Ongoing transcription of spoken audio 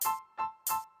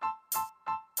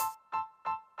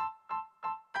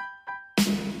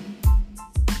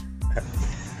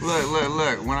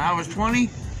Look. When I was 20,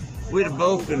 we'd have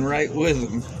both been right with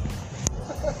them.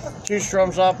 2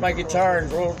 strums off my guitar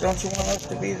and roll. Don't you want us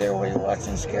to be there while you're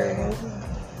watching a scary movie?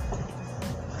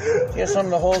 You got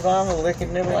something to hold on, a lick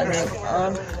and nibble,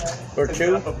 on? Or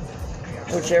 2?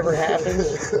 Whichever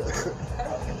happens.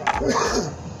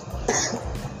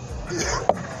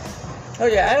 Oh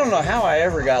yeah, I don't know how I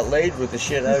ever got laid with the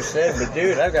shit I've said, but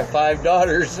dude, I've got 5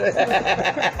 daughters.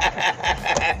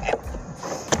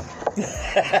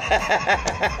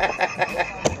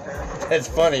 That's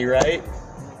funny, right?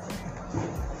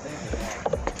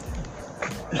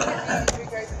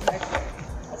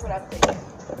 That's what I'm thinking.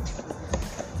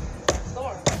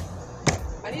 Storm,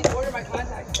 I need to order my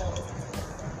contacts though.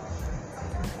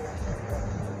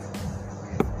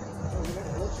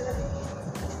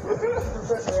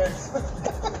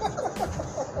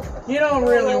 You don't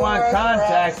really want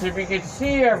contacts. If you could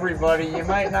see everybody, you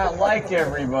might not like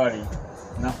everybody.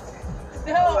 No.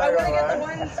 No, I want to get the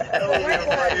ones.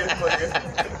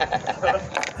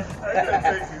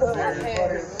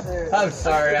 I'm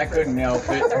sorry, I couldn't help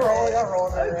it.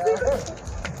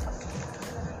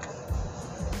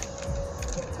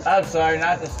 I'm sorry,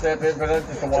 not to step in, but I'm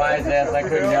just a wise ass. I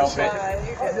couldn't help it.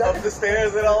 Up the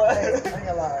stairs and all that. I ain't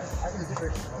gonna lie. I can see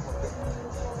pictures.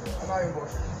 I'm not even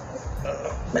bullshit.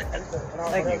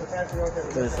 Thank you.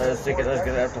 Because I was thinking I was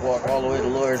going to have to walk all the way to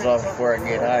Lawyer's office before I can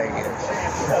get high again.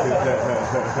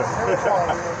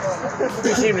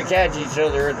 We seem to catch each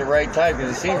other at the right time,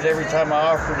 because it seems every time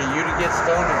I offer to you to get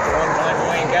stoned, it's the one time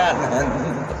you ain't got none.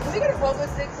 Can we get a pogo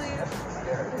stick, please?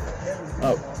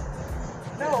 Oh.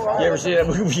 No. You ever see that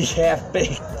movie Half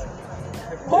Baked?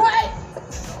 What?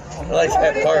 I like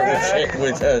that part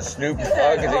with Snoop Dogg,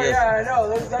 and he goes, I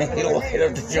know. he light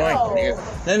up the joint. And he goes,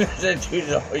 then there's that dude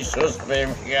that always shows the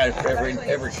family guy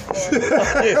ever.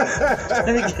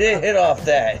 Let me get a hit off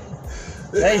that.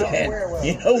 Hey man,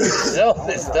 you know we sell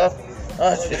this stuff.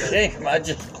 Oh, it's a shame. I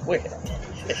just quit.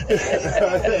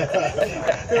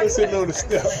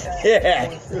 Yeah.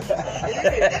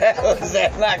 Was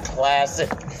that not classic?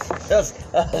 That's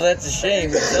a shame.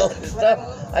 You sell this stuff.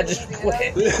 I just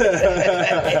quit.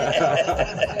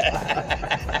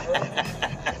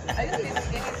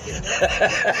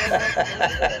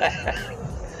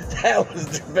 That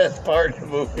was the best part of the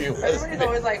movie. Everybody's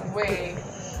always like, wait.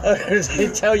 They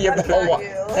tell you about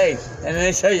hey, and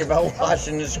they tell you about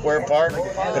Washington Square Park,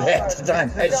 but half the time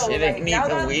that shit ain't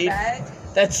even weed.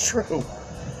 That's true.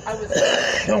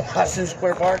 Washington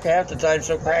Square Park half the time,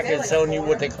 so crackheads selling you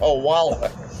what they call walla.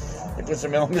 They put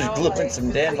some Elmer's glue and some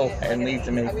dental and leave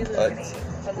to make buds.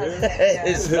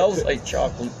 It smells like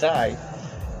chocolate dye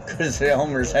because the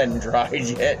Elmer's hadn't dried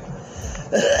yet.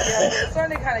 It's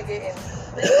starting to kind of get in.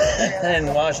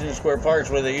 And Washington Square Park's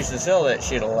where they used to sell that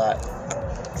shit a lot.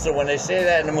 So when they say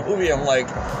that in the movie, I'm like,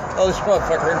 oh, this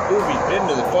motherfucker in the movie's been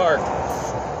to the park.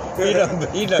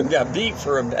 He done got beat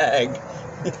for a bag.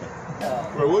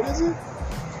 Wait, what is it?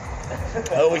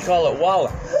 Oh, we call it Walla.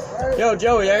 Yo,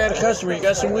 Joey, I got a customer. You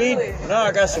got some weed? No,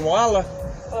 I got some Walla.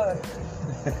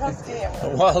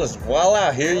 Walla's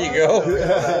Walla, here you go.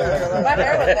 My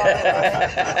hair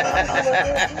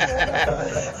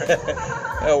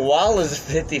was Walla's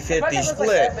 50-50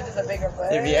 split.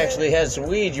 If you actually had some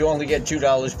weed, you only get $2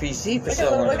 PC for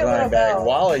selling a blind bag.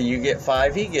 Walla, you get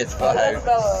 5, he gets 5.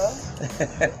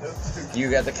 You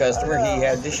got the customer, he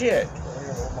had the shit.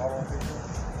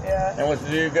 Yeah. And what's the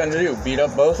dude gonna do? Beat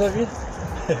up both of you?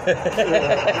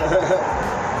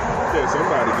 Yeah,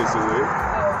 somebody gets away.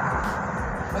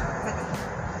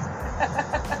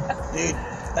 Dude,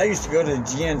 I used to go to the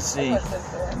GNC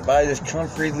and buy this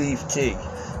comfrey leaf tea.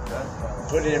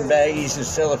 Put it in baggies and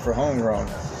sell it for homegrown.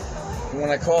 And when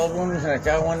I called one and I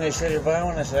got one, they said, you buy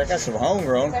one? I said, I got some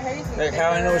homegrown. Like,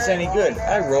 how I know it's any good?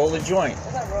 I roll a joint.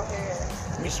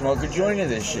 We smoke a joint of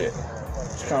this shit.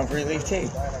 It's comfrey leaf tea.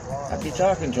 I'd be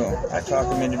talking to them. I'd talk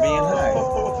them into being high.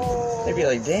 They'd be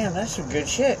like, damn, that's some good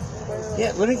shit.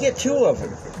 Yeah, let me get 2 of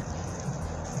them.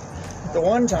 The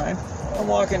one time, I'm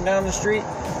walking down the street,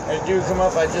 and a dude come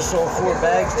up I just sold 4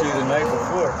 bags to the night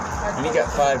before. And he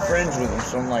got 5 friends with him,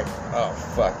 so I'm like, oh,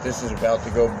 fuck, this is about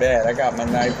to go bad. I got my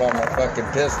knife on my fucking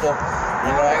pistol.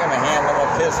 You know, I got my hand on my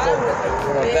pistol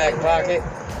in my back pocket.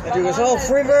 And he goes, oh,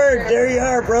 free bird, there you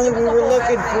are, brother, we were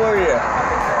looking for you.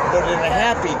 But in a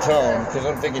happy tone, because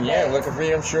I'm thinking, yeah, looking for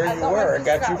you, I'm sure you were. I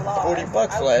got you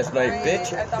 $40 last night,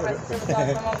 bitch.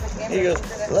 He goes,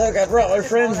 look, I brought my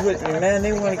friends with me, man.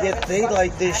 They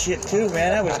like this shit too,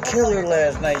 man. That was killer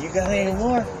last night. You got any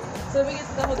more?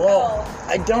 Well,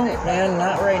 I don't, man.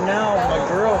 Not right now. My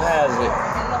girl has it.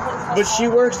 But she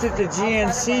works at the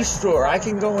GNC store. I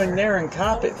can go in there and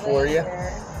cop it for you.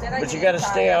 but you got to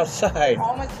stay outside.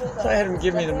 So I had him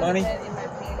give me the money,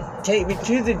 take me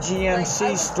to the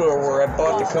GNC store where I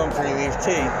bought the comfrey leaf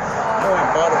tea. I went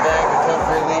and bought a bag of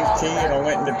comfrey leaf tea, and I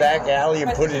went in the back alley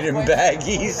and put it in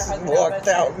baggies and walked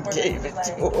out and gave it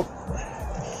to him.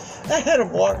 I had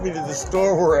him walk me to the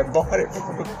store where I bought it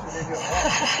from.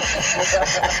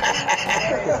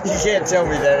 You can't tell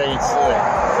me that ain't slick.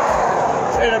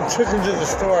 And I took him to the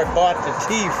store I bought the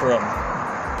tea from,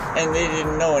 and they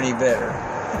didn't know any better.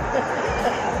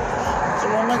 So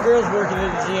when my girl's working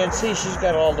at the GNC, she's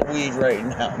got all the weed right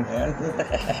now, man.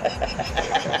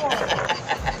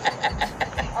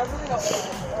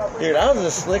 Dude, I was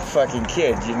a slick fucking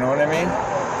kid, you know what I mean?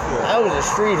 I was a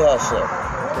street hustler.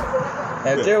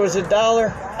 And if there was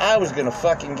 $1, I was gonna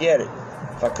fucking get it.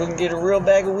 If I couldn't get a real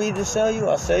bag of weed to sell you,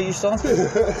 I'll sell you something.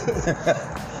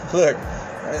 Look,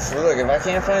 if I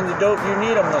can't find the dope you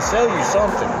need, I'm gonna sell you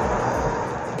something.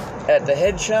 At the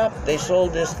head shop, they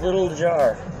sold this little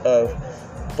jar of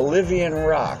Bolivian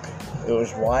rock. It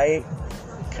was white,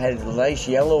 had a nice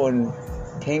yellow and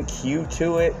pink hue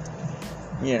to it.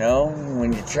 You know,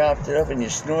 when you chopped it up and you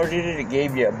snorted it, it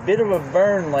gave you a bit of a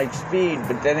burn like speed,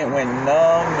 but then it went numb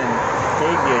and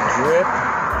gave you a drip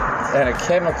and a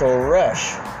chemical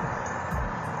rush.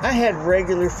 I had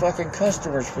regular fucking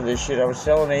customers for this shit. I was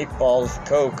selling 8 balls of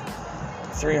Coke,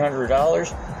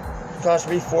 $300. It cost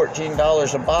me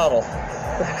 $14 a bottle.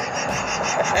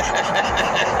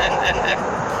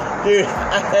 Dude,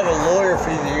 I had a lawyer for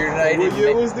the United What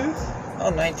year was this? Oh,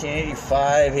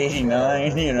 1985,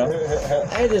 89, you know.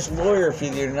 I had this lawyer for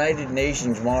the United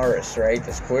Nations, Morris, right,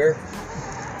 the square.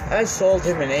 I sold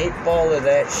him an 8 ball of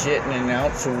that shit and an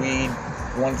ounce of weed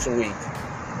once a week.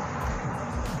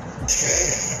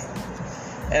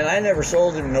 And I never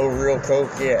sold him no real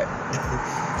Coke yet.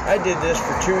 I did this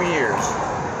for 2 years.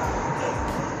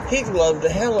 He loved the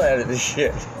hell out of this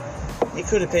shit. He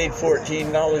could have paid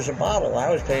 $14 a bottle. I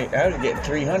was getting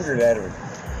 $300 out of it.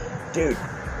 Dude,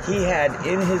 he had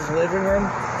in his living room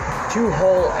 2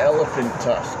 whole elephant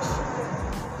tusks.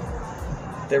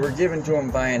 They were given to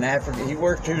him by an African. He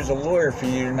was a lawyer for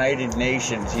the United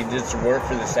Nations. He did some work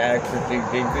for this African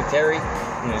dignitary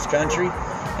in his country,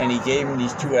 and he gave him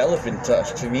these 2 elephant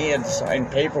tusks, and he had to sign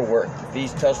paperwork that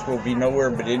these tusks will be nowhere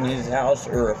but in his house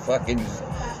or a fucking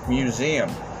museum.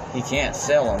 He can't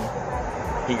sell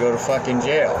them. He go to fucking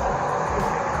jail.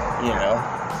 You know?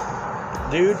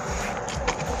 Dude,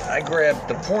 I grabbed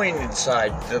the pointed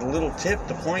side, the little tip,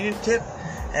 the pointed tip,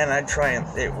 and I try and,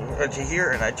 to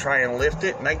here, and I try and lift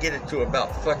it, and I get it to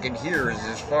about fucking here, is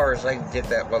as far as I can get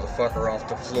that motherfucker off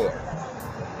the floor.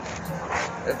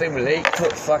 That thing was 8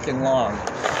 foot fucking long.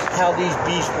 How these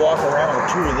beasts walk around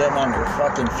with 2 of them on their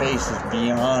fucking face is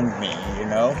beyond me, you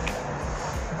know?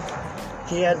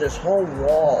 He had this whole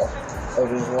wall of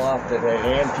his loft that had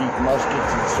antique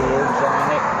muskets and swords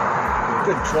on it. A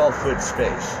good 12-foot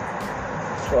space.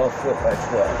 12 foot by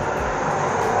 12.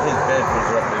 His bed was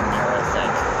up in there, I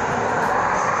think.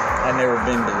 I've never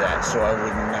been to that, so I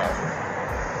wouldn't know.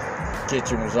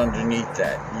 Kitchen was underneath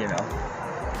that, you know.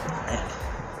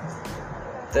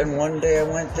 Then one day I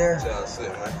went there,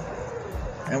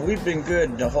 and we'd been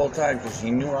good the whole time because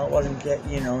he knew I wasn't getting,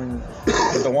 you know.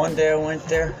 But the one day I went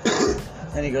there,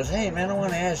 and he goes, "Hey man, I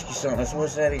want to ask you something." I said,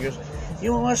 "What's that?" He goes,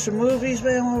 "You want to watch some movies,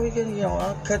 man? What are we gonna, you know,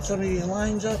 I'll cut some of these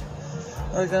lines up."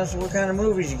 I said, "What kind of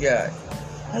movies you got?"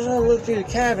 I said, "I looked through the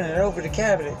cabinet, I opened the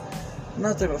cabinet,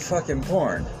 nothing but fucking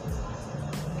porn."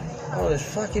 Oh, this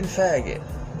fucking faggot.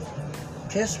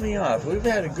 Pissed me off. We've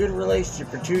had a good relationship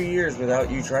for 2 years without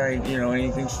you trying, you know,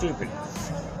 anything stupid.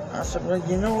 I said, "Well,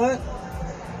 you know what?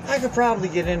 I could probably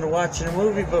get into watching a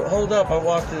movie, but hold up." I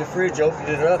walked to the fridge, opened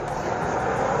it up.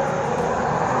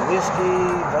 Whiskey,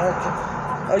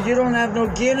 vodka. "Oh, you don't have no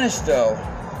Guinness, though."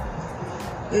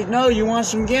 "No, you want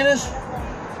some Guinness?"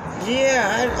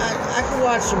 "Yeah, I could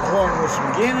watch some porn with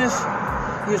some Guinness."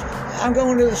 He goes, "I'm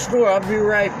going to the store. I'll be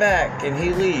right back." And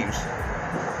he leaves.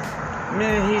 The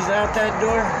minute he's out that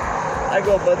door, I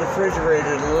go by the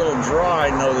refrigerator, the little drawer I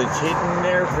know that's hidden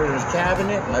there for his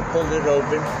cabinet, and I pulled it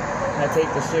open, and I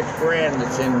take the $6 grand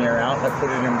that's in there out, and I put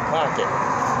it in my pocket.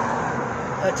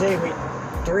 I take me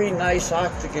 3 nice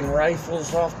octagon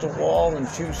rifles off the wall and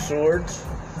 2 swords,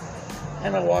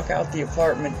 and I walk out the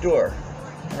apartment door.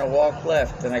 And I walk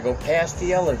left, and I go past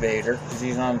the elevator, because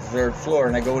he's on the 3rd floor,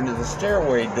 and I go into the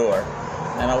stairway door,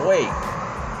 and I wait.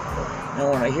 And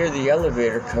when I hear the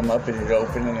elevator come up and it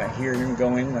open, and I hear him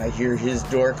go in, and I hear his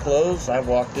door close, I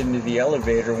walked into the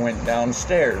elevator and went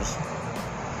downstairs.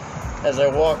 As I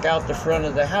walk out the front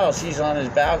of the house, he's on his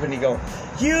balcony going,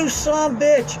 "You son of a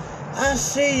bitch, I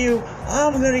see you,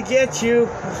 I'm gonna get you."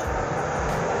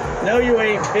 "No, you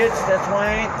ain't, bitch, that's why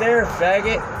I ain't there,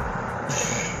 faggot."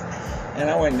 And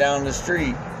I went down the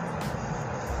street.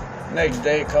 Next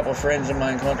day, a couple friends of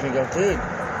mine come up to me and go, dude,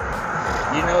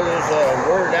 you know there's a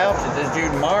word out that this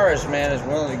dude Morris, man, is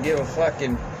willing to give a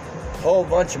fucking whole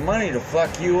bunch of money to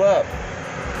fuck you up.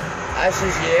 I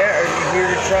says, yeah, are you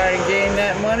here to try and gain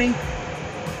that money?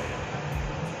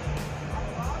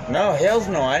 No, hell's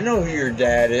no, I know who your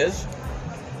dad is.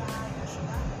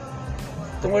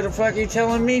 Then what the fuck are you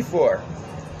telling me for?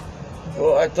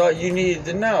 Well, I thought you needed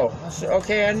to know. I said,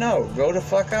 okay, I know. Go the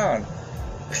fuck on.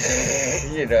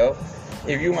 You know,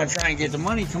 if you want to try and get the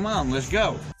money, come on, let's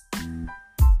go.